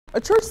A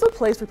church is a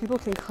place where people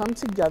can come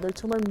together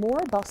to learn more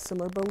about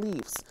similar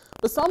beliefs.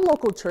 But some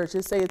local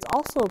churches say it's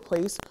also a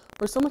place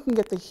where someone can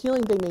get the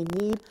healing they may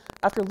need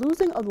after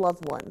losing a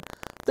loved one.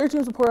 13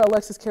 News reporter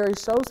Alexis Carey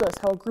shows us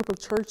how a group of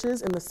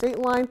churches in the state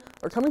line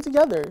are coming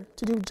together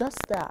to do just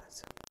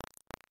that.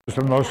 He's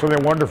the most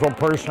wonderful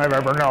person I've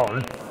ever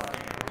known.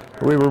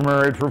 We were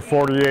married for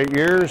 48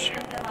 years,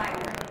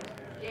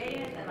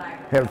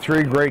 have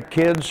 3 great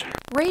kids.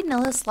 Ray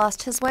Nillis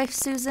lost his wife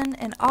Susan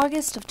in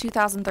August of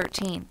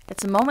 2013.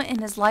 It's a moment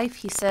in his life,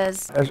 he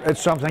says.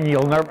 It's something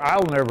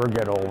I'll never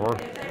get over.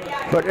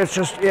 But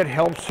it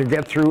helps to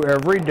get through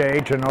every day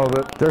to know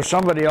that there's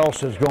somebody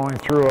else that's going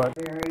through it.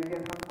 Very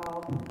difficult.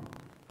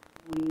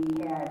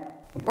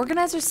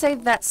 Organizers say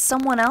that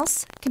someone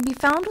else can be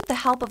found with the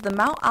help of the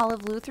Mount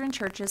Olive Lutheran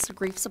Church's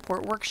Grief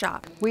Support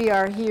Workshop. We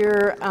are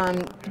here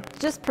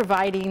just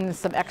providing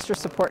some extra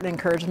support and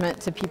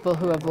encouragement to people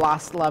who have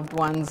lost loved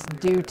ones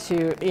due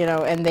to,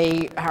 and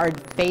they are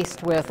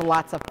faced with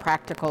lots of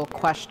practical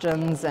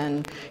questions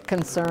and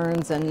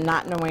concerns and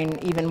not knowing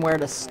even where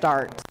to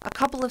start. A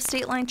couple of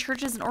state-line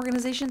churches and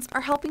organizations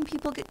are helping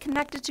people get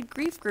connected to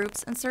grief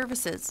groups and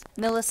services.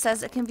 Nillis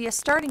says it can be a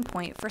starting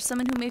point for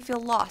someone who may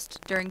feel lost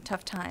during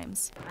tough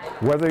times.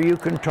 Whether you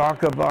can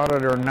talk about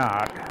it or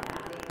not,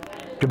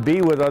 to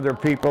be with other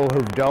people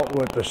who've dealt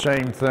with the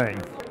same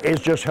thing is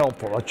just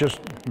helpful. It's just,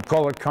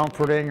 call it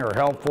comforting or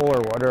helpful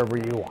or whatever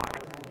you want.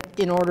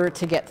 In order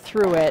to get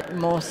through it,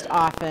 most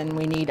often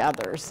we need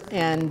others,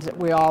 and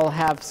we all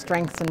have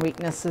strengths and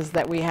weaknesses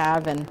that we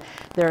have, and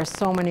there are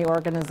so many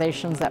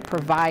organizations that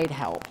provide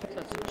help. So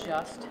it's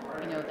just,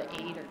 the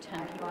 8 or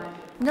 10 people.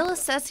 Nillis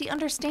says he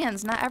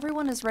understands not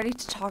everyone is ready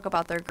to talk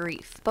about their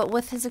grief, but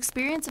with his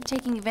experience of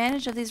taking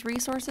advantage of these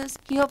resources,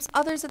 he hopes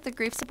others at the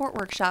Grief Support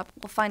Workshop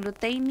will find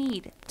what they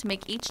need to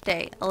make each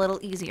day a little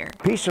easier.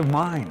 Peace of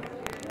mind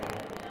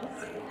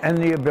and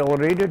the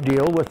ability to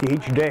deal with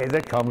each day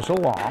that comes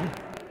along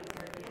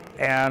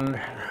and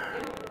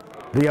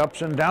the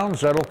ups and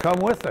downs that'll come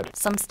with it.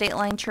 Some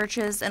state-line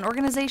churches and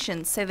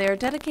organizations say they are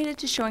dedicated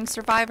to showing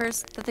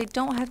survivors that they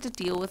don't have to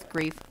deal with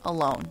grief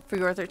alone. For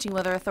your 13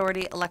 Weather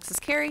Authority, Alexis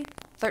Carey,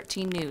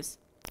 13 News.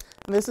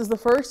 This is the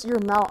first year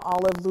Mount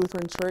Olive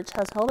Lutheran Church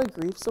has held a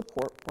grief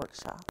support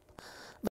workshop.